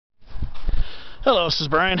Hello, this is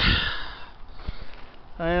Brian.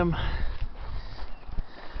 I am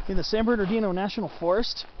in the San Bernardino National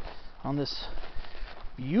Forest on this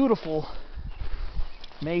beautiful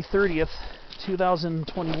May 30th,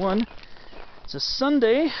 2021. It's a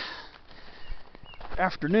Sunday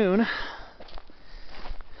afternoon.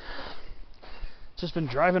 Just been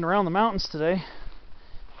driving around the mountains today,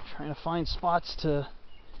 trying to find spots to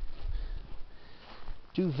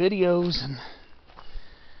do videos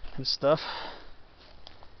and stuff.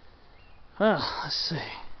 Well, let's see.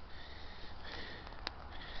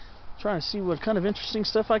 Trying to see what kind of interesting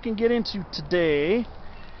stuff I can get into today.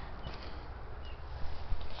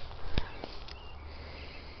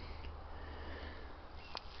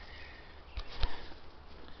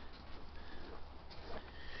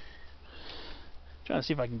 Trying to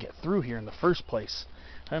see if I can get through here in the first place.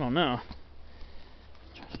 I don't know.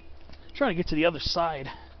 Trying to get to the other side.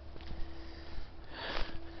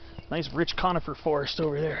 Nice rich conifer forest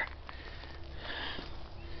over there.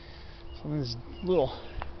 So this little,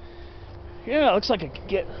 yeah, it looks like I could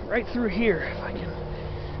get right through here if I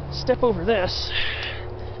can step over this.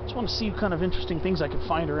 Just want to see what kind of interesting things I can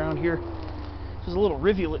find around here. There's a little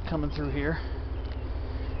rivulet coming through here.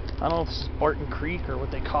 I don't know if this is Barton Creek or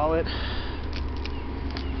what they call it.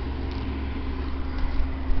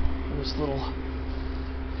 This little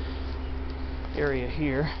area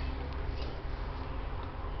here.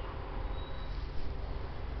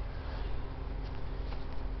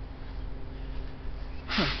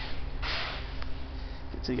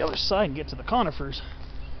 Get to the other side and get to the conifers.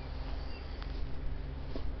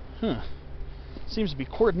 Seems to be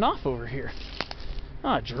cordoned off over here.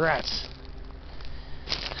 Ah, drats.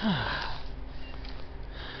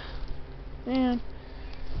 Man,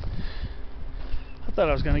 I thought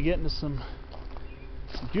I was going to get into some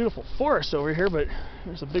beautiful forest over here, but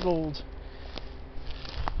there's a big old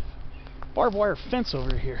barbed wire fence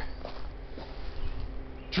over here.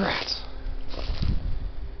 Drats.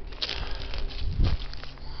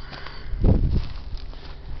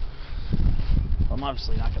 I'm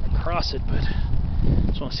obviously not going to cross it, but I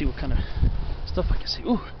just want to see what kind of stuff I can see.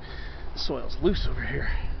 Ooh, the soil's loose over here.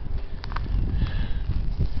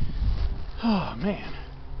 Oh, man.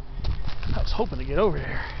 I was hoping to get over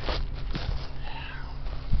there.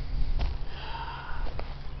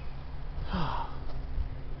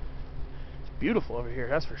 It's beautiful over here,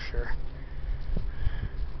 that's for sure.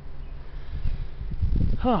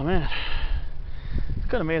 Oh man,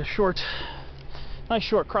 could have made a nice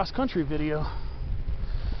short cross-country video,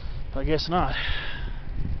 but I guess not.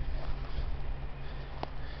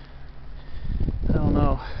 I don't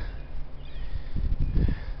know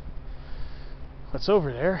what's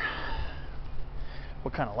over there,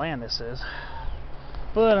 what kind of land this is,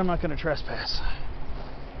 but I'm not going to trespass.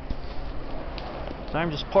 So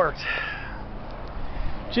I'm just parked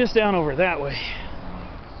just down over that way.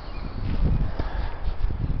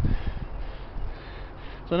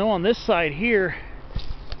 So now on this side here,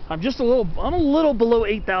 I'm a little below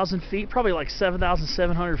 8,000 feet, probably like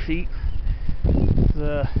 7,700 feet.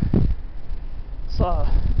 Saw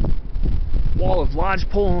a wall of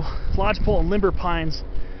lodgepole and limber pines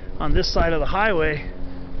on this side of the highway.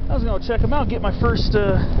 I was going to check them out, get my first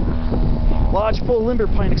lodgepole limber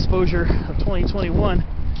pine exposure of 2021.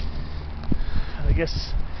 I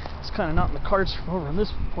guess it's kind of not in the cards from over on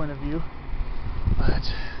this point of view,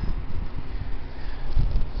 but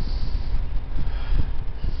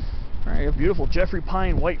all right, a beautiful Jeffrey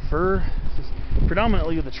pine, white fir,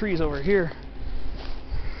 predominantly the trees over here.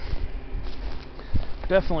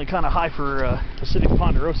 Definitely kind of high for Pacific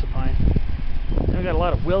ponderosa pine. Then we got a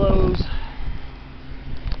lot of willows,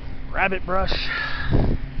 rabbit brush.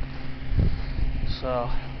 So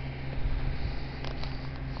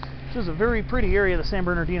this is a very pretty area of the San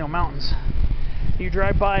Bernardino Mountains. You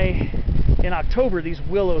drive by in October, these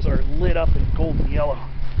willows are lit up in golden yellow.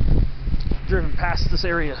 I've driven past this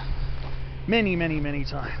area many, many, many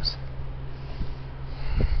times.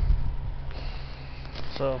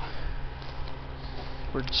 So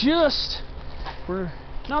we're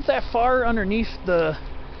not that far underneath the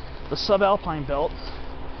subalpine belt.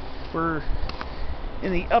 We're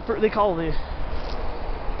in the upper, they call it the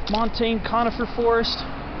montane conifer forest.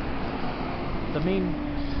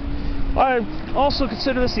 I also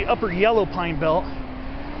consider this the upper yellow pine belt,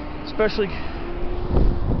 especially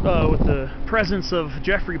with the presence of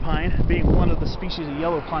Jeffrey pine being one of the species of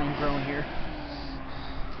yellow pine grown here.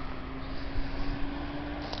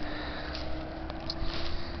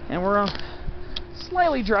 And we're on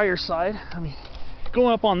slightly drier side. I mean,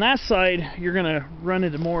 going up on that side, you're gonna run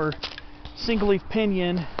into more single leaf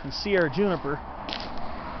pinyon and Sierra juniper,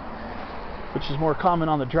 which is more common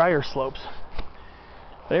on the drier slopes.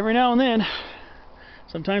 But every now and then,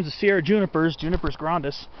 sometimes the Sierra junipers, Junipers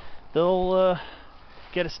grandis, they'll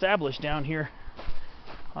get established down here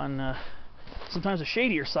on sometimes the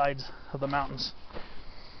shadier sides of the mountains.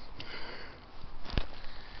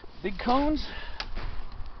 Big cones,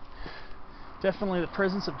 definitely the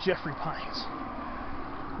presence of Jeffrey pines.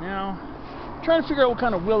 Now, I'm trying to figure out what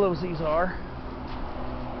kind of willows these are.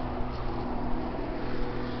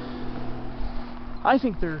 I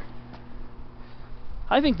think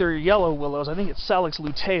they're yellow willows. I think it's Salix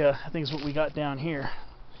lutea, I think is what we got down here.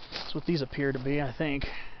 That's what these appear to be, I think.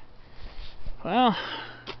 Well,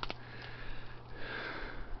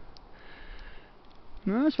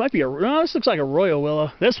 no, this might be this looks like a royal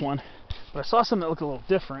willow, this one. But I saw something that looked a little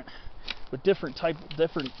different, with different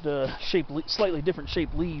shape, slightly different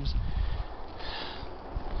shaped leaves.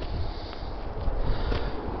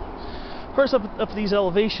 Of course, up these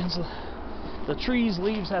elevations, the trees'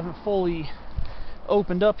 leaves haven't fully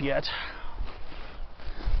opened up yet.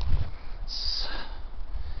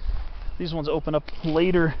 These ones open up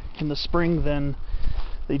later in the spring than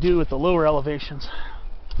they do at the lower elevations.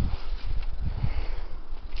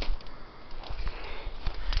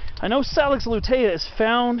 I know Salix lutea is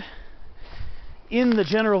found in the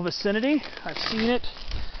general vicinity. I've seen it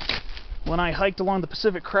when I hiked along the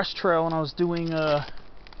Pacific Crest Trail when I was doing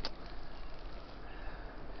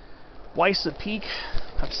Wysa Peak.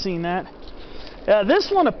 I've seen that. Yeah,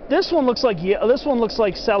 this one looks like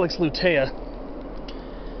Salix lutea.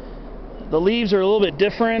 The leaves are a little bit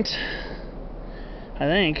different, I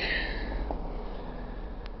think.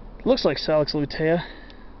 Looks like Salix lutea.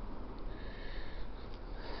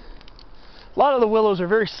 A lot of the willows are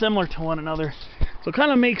very similar to one another, so it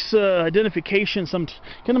kind of makes identification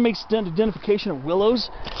of willows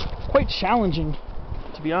quite challenging,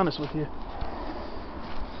 to be honest with you.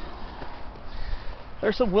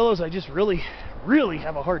 There's some willows I just really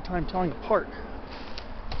have a hard time telling apart.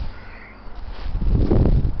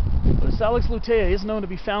 But Salix lutea is known to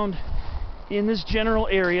be found in this general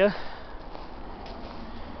area.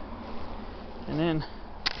 And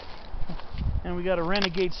we got a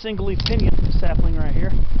renegade single leaf pinion sapling right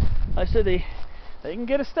here. I said they can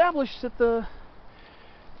get established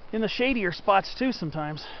in the shadier spots too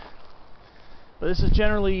sometimes. But this is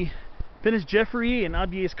generally Pinus Jeffrey and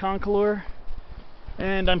Abies concolor.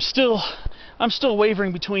 And I'm still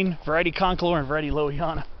wavering between variety concolor and variety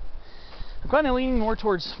Lowiana. I'm kind of leaning more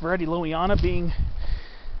towards variety Lowiana, being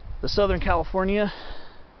the Southern California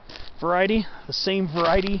variety, the same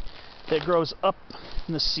variety that grows up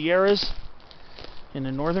in the Sierras in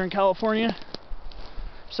the Northern California.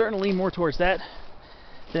 Certainly lean more towards that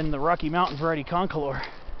than the Rocky Mountain variety concolor.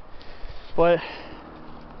 But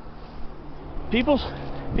people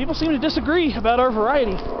seem to disagree about our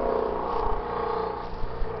variety.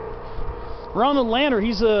 Ronald Lander,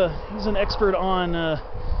 he's an expert on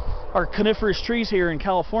our coniferous trees here in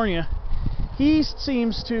California. He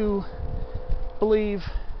seems to believe,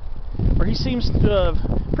 or he seems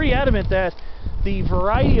pretty adamant that the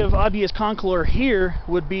variety of Abies concolor here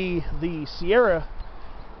would be the Sierra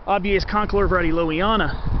Abies concolor variety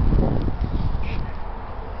Lowiana.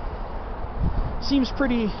 Seems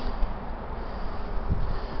pretty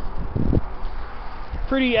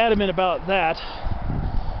adamant about that.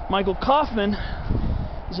 Michael Kaufman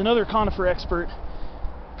is another conifer expert,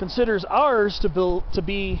 considers ours to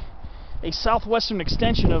be a southwestern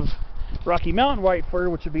extension of Rocky Mountain white fir,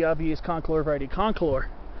 which would be Abies concolor variety concolor.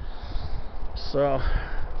 So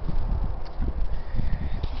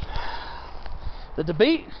the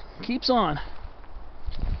debate keeps on.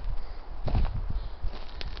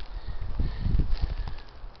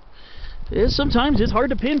 Sometimes it's hard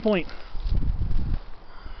to pinpoint.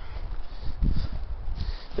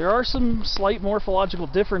 There are some slight morphological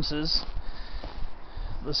differences,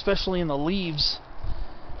 especially in the leaves.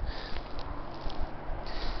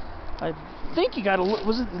 I think you gotta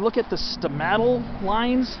look at the stomatal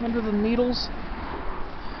lines under the needles.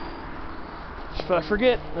 But I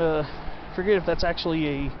forget if that's actually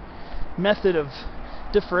a method of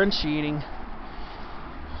differentiating.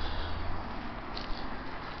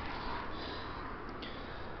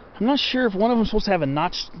 I'm not sure if one of them is supposed to have a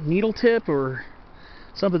notched needle tip or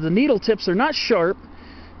something. The needle tips are not sharp.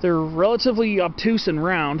 They're relatively obtuse and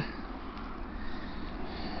round.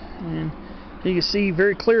 And you can see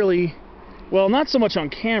very clearly, well, not so much on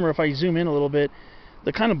camera if I zoom in a little bit,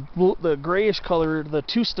 the kind of the grayish color, the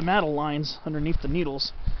two stomatal lines underneath the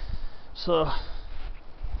needles. So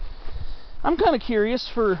I'm kind of curious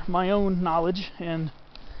for my own knowledge, and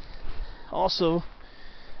also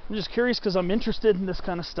I'm just curious because I'm interested in this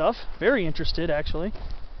kind of stuff, very interested actually.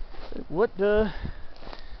 What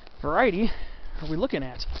variety are we looking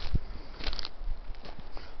at?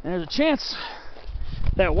 And there's a chance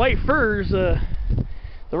that white firs, the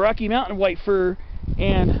Rocky Mountain white fir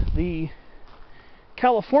and the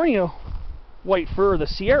California white fir, the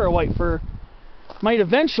Sierra white fir, might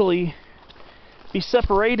eventually be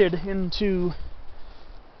separated into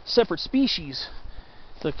separate species.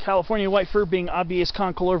 The California white fir being Abies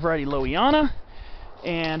concolor variety Lowiana,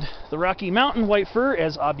 and the Rocky Mountain white fir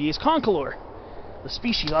as Abies concolor, the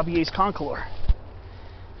species Abies concolor.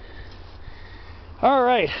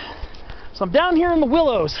 Alright, so I'm down here in the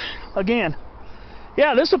willows again.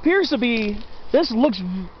 Yeah, this appears to be, this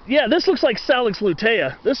looks like Salix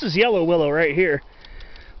lutea. This is yellow willow right here.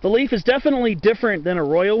 The leaf is definitely different than a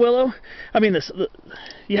royal willow. I mean,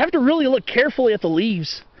 you have to really look carefully at the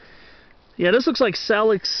leaves. Yeah, this looks like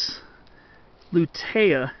Salix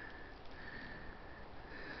lutea.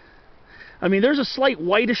 I mean, there's a slight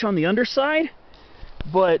whitish on the underside,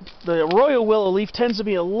 but the royal willow leaf tends to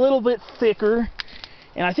be a little bit thicker,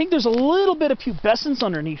 and I think there's a little bit of pubescence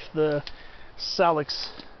underneath the Salix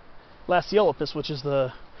lanceolipus, which is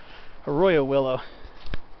the royal willow.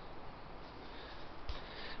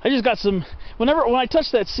 I just got some, when I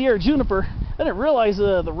touched that Sierra juniper, I didn't realize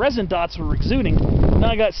the resin dots were exuding. Now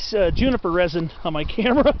I got juniper resin on my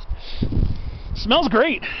camera. Smells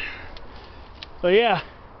great. But yeah,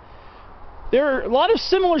 there are a lot of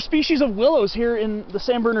similar species of willows here in the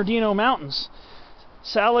San Bernardino Mountains.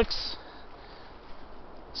 Salix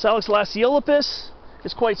lanceolipus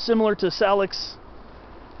is quite similar to Salix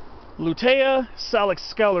lutea, Salix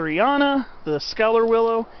scalariana, the scalar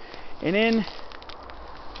willow, and then,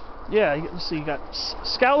 yeah, let's see, you got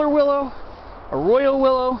scalar willow, a royal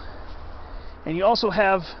willow, and you also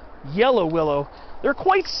have yellow willow. They're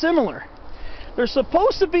quite similar. There's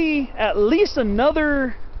supposed to be at least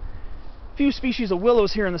another few species of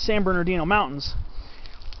willows here in the San Bernardino Mountains.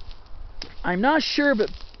 I'm not sure, but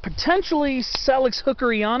potentially Salix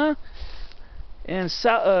hookeriana and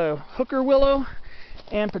hooker willow,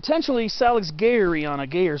 and potentially Salix geyeriana,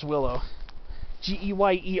 Geyer's willow,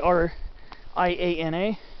 Geyeriana.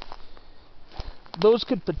 Those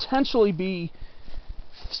could potentially be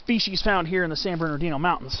species found here in the San Bernardino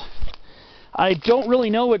Mountains. I don't really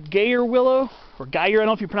know what Geyer willow, or Geyer, I don't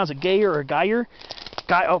know if you pronounce it Geyer or Geyer.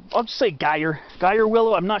 I'll just say Geyer. Geyer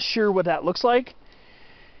willow, I'm not sure what that looks like.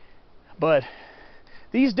 But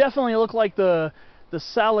these definitely look like the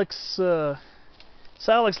Salix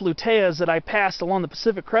luteas that I passed along the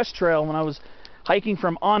Pacific Crest Trail when I was hiking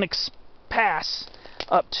from Onyx Pass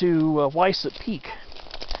up to Wysot Peak.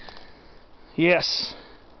 Yes.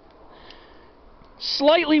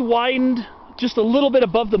 Slightly widened, just a little bit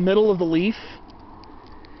above the middle of the leaf.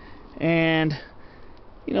 And,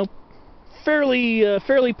 you know,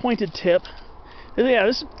 fairly pointed tip. Yeah,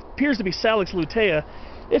 this appears to be Salix lutea.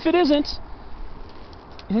 If it isn't,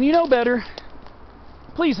 and you know better,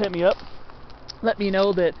 please hit me up. Let me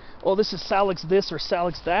know that, oh, this is Salix this or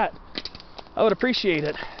Salix that. I would appreciate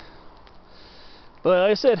it. But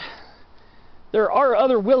like I said, there are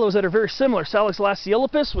other willows that are very similar. Salix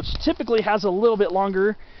lanceolipus, which typically has a little bit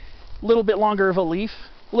longer of a leaf,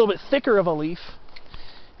 a little bit thicker of a leaf.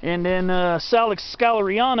 And then Salix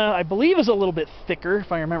scalariana, I believe, is a little bit thicker,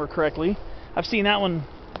 if I remember correctly. I've seen that one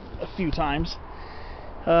a few times.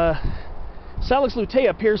 Salix lutea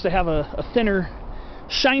appears to have a thinner,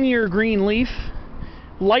 shinier green leaf,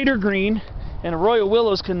 lighter green, and royal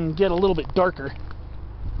willows can get a little bit darker.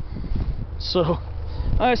 So,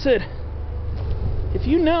 like I said, if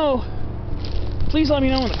you know, please let me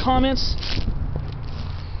know in the comments.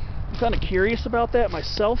 I'm kind of curious about that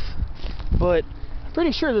myself, but I'm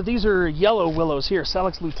pretty sure that these are yellow willows here,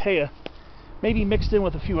 Salix lutea, maybe mixed in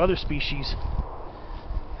with a few other species.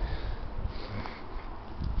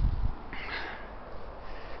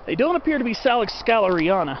 They don't appear to be Salix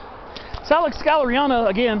scalariana. Salix scalariana,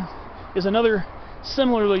 again, is another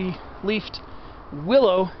similarly leafed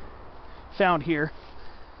willow found here.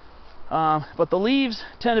 But the leaves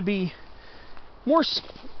tend to be more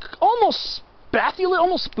almost spatulate,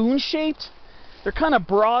 almost spoon-shaped. They're kind of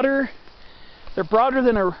broader. They're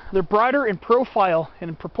broader in profile and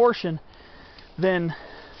in proportion than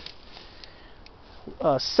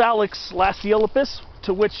Salix lanceolipus,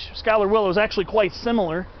 to which scalar willow is actually quite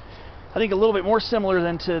similar. I think a little bit more similar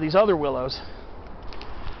than to these other willows.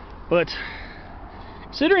 But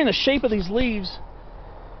considering the shape of these leaves,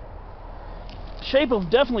 the shape of them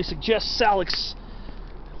definitely suggests Salix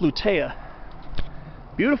lutea.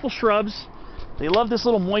 Beautiful shrubs. They love this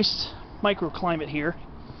little moist microclimate here,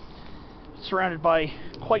 surrounded by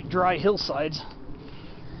quite dry hillsides.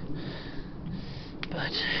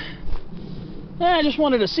 But yeah, I just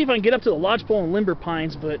wanted to see if I can get up to the lodgepole and limber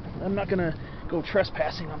pines, but I'm not going to go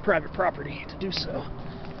trespassing on private property to do so.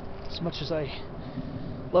 As much as I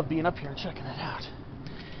love being up here and checking it out.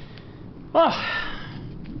 Well,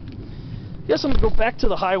 guess I'm gonna go back to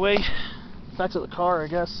the highway, back to the car, I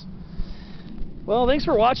guess. Well, thanks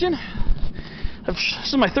for watching. This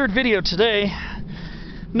is my third video today.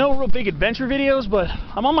 No real big adventure videos, but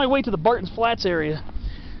I'm on my way to the Barton's Flats area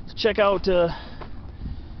to check out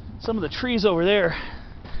some of the trees over there,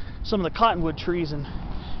 some of the cottonwood trees, and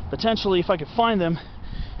potentially, if I could find them,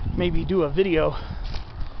 maybe do a video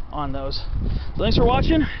on those. So thanks for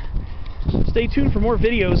watching. Stay tuned for more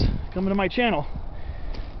videos coming to my channel.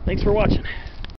 Thanks for watching.